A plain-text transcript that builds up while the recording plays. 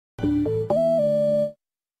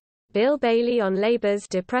Bill Bailey on Labour's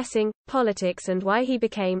depressing politics and why he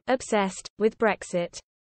became obsessed with Brexit.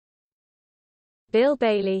 Bill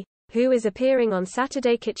Bailey, who is appearing on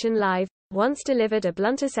Saturday Kitchen Live, once delivered a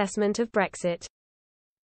blunt assessment of Brexit.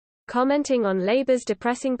 Commenting on Labour's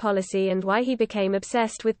depressing policy and why he became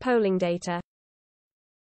obsessed with polling data.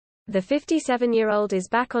 The 57-year-old is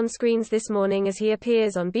back on screens this morning as he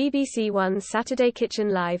appears on BBC One's Saturday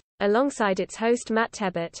Kitchen Live, alongside its host Matt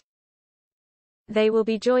Tebbutt. They will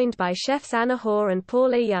be joined by chefs Anna Hoare and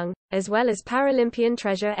Paula Young, as well as Paralympian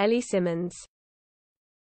treasure Ellie Simmons,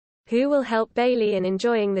 who will help Bailey in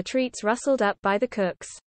enjoying the treats rustled up by the cooks.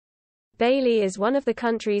 Bailey is one of the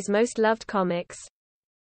country's most loved comics,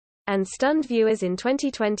 and stunned viewers in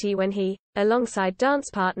 2020 when he, alongside dance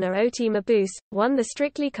partner Oti Mabuse, won the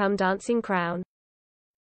Strictly Come Dancing crown.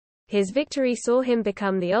 His victory saw him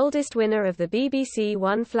become the oldest winner of the BBC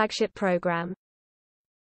One flagship programme.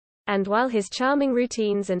 And while his charming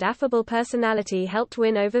routines and affable personality helped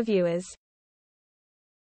win over viewers,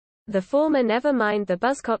 the former Never Mind the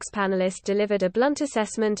Buzzcocks panellist delivered a blunt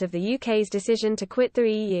assessment of the UK's decision to quit the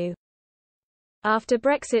EU. After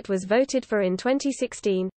Brexit was voted for in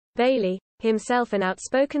 2016, Bailey, himself an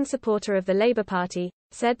outspoken supporter of the Labour Party,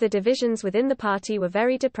 said the divisions within the party were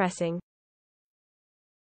very depressing.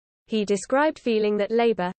 He described feeling that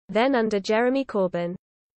Labour, then under Jeremy Corbyn,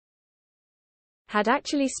 had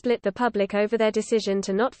actually split the public over their decision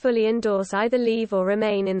to not fully endorse either leave or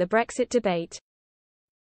remain in the Brexit debate.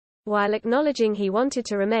 While acknowledging he wanted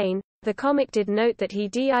to remain, the comic did note that he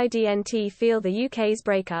didn't feel the UK's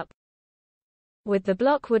breakup with the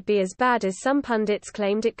bloc would be as bad as some pundits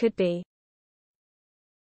claimed it could be.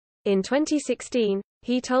 In 2016,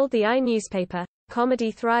 he told the newspaper,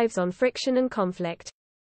 "Comedy thrives on friction and conflict."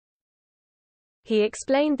 He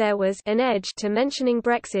explained there was an edge to mentioning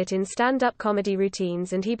Brexit in stand-up comedy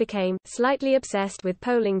routines and he became slightly obsessed with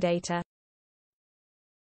polling data.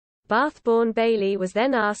 Bath-born Bailey was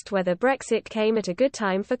then asked whether Brexit came at a good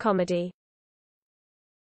time for comedy.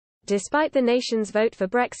 Despite the nation's vote for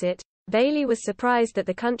Brexit, Bailey was surprised that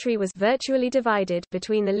the country was virtually divided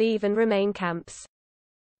between the Leave and Remain camps.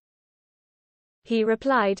 He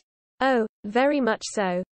replied, "Oh, very much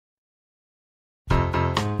so.